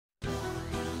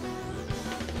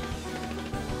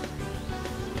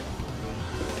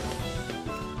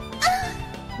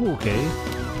Okay.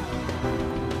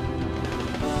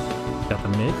 Got the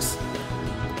mix.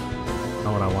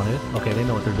 Not what I wanted. Okay, they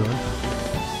know what they're doing.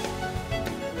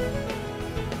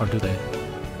 Or do they?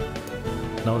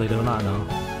 No, they do not know.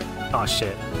 Oh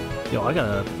shit. Yo, I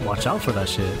gotta watch out for that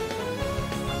shit.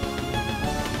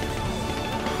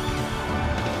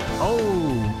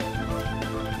 Oh!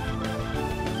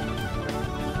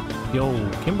 Yo,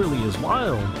 Kimberly is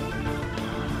wild.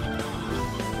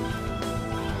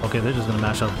 Okay, they're just gonna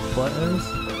mash up buttons.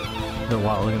 They're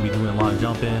wild. They're gonna be doing a lot of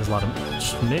jump-ins, a lot of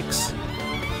mix.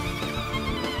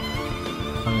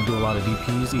 I'm gonna do a lot of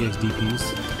DPs, EX DPs.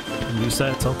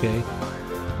 Resets, okay.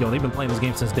 Yo, they've been playing this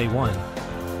game since day one.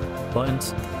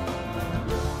 Buttons.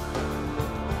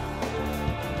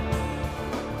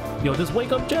 Yo, just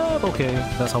wake up jab! Okay,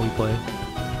 that's how we play.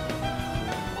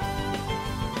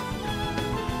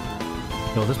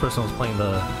 Yo, this person was playing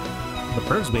the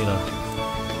Perks beta.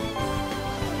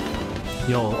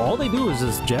 Yo, all they do is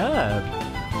just jab.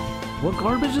 What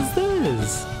garbage is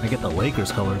this? I get the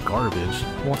Lakers color garbage.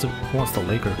 Who wants the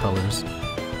Laker colors?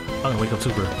 I'm gonna wake up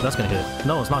super. That's gonna hit.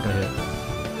 No, it's not gonna hit.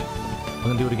 I'm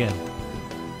gonna do it again.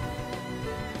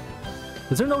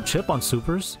 Is there no chip on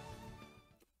supers?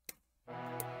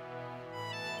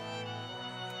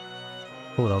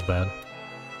 Oh, that was bad.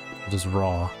 Just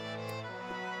raw.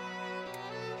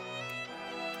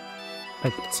 I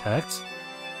detect?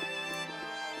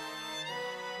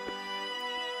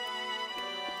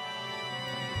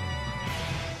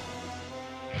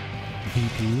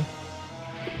 VP?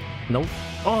 Nope.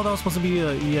 Oh, that was supposed to be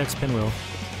a EX pinwheel.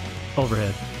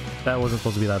 Overhead. That wasn't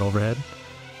supposed to be that overhead.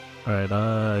 Alright,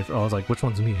 I was like, which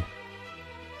one's me?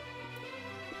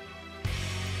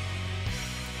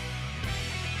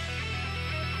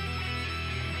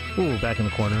 Ooh, back in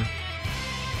the corner.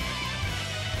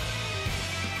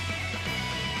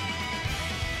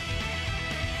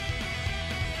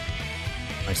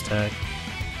 Nice tag.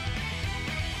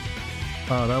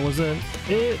 Oh, that wasn't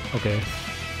it? Okay.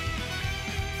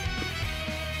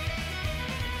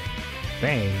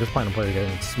 Dang, this Platinum player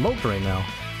getting smoked right now.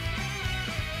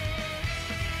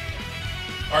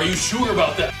 Are you sure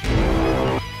about that?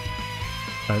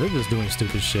 They're just doing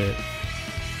stupid shit.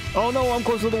 Oh no, I'm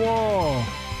close to the wall!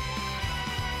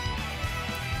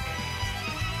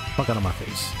 Fuck out of my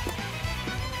face.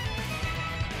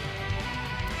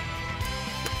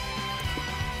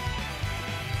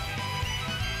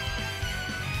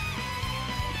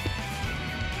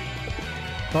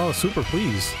 Oh, super,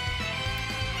 please.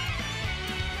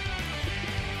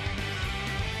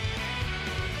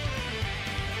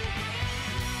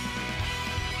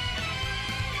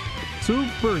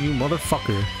 Super, you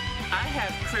motherfucker. I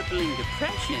have crippling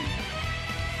depression.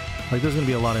 Like, there's gonna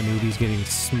be a lot of newbies getting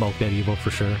smoked at Evo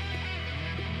for sure.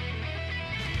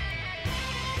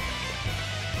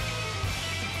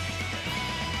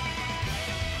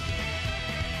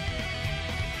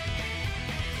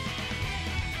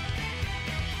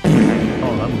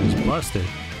 Oh, that one was busted.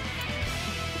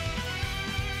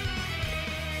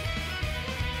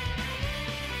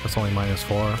 That's only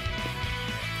 -4.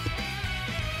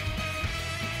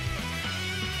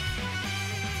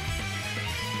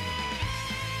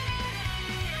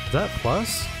 Is that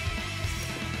plus?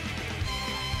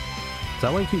 Is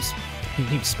that why he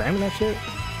keeps spamming that shit?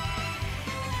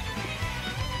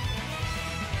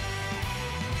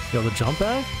 Yo, the jump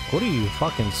back? What are you,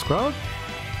 fucking scrub?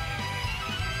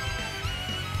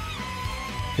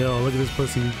 Yo, look at this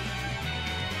pussy.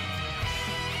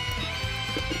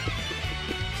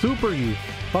 Super, you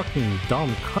fucking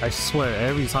dumb cunt. I swear,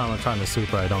 every time I'm trying to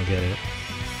super, I don't get it.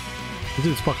 This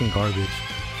dude's fucking garbage.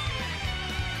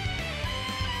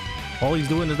 All he's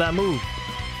doing is that move.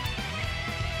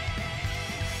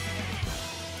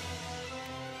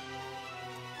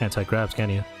 Can't take grabs, can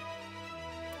you?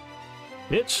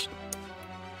 Bitch!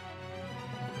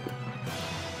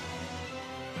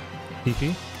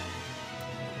 TP?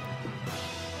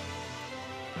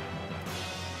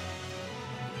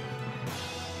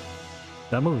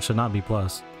 That move should not be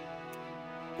plus.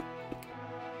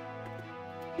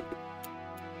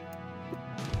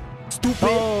 Stupid!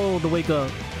 Oh, the wake up.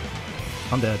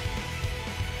 I'm dead.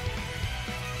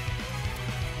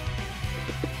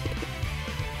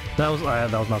 That was not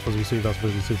supposed to be sweet, that was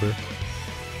supposed to be super.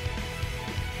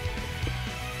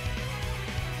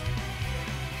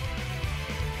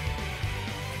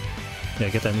 Yeah,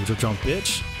 get that neutral jump,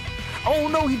 bitch. Oh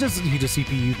no, he just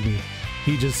CPU'd me.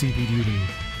 He just CPU'd me.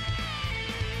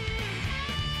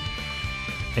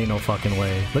 Ain't no fucking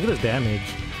way. Look at this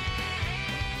damage.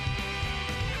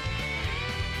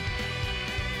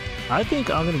 I think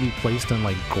I'm gonna be placed in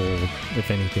like gold,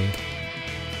 if anything.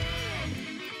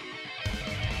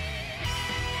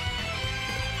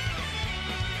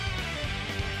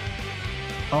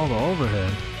 Oh, the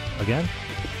overhead. Again?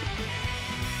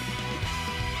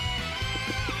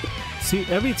 See,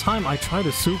 every time I try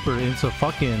to super into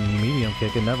fucking medium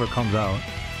kick, it never comes out.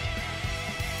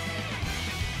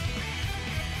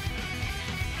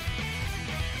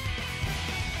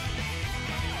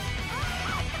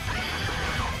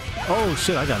 Oh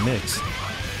shit, I got mixed.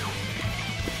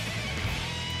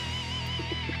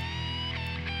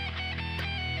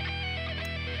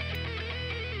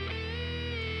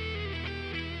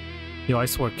 Yo, I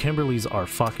swear Kimberly's are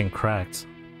fucking cracked.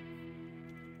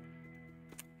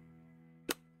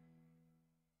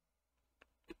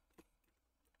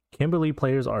 Kimberly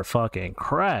players are fucking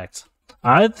cracked.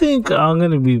 I think I'm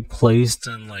gonna be placed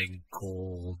in like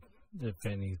gold, if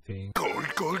anything.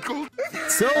 Gold.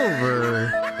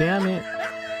 Silver! Damn it.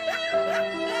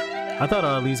 I thought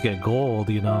I'd at least get gold,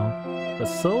 you know. But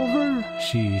silver?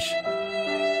 Sheesh.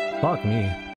 Fuck me.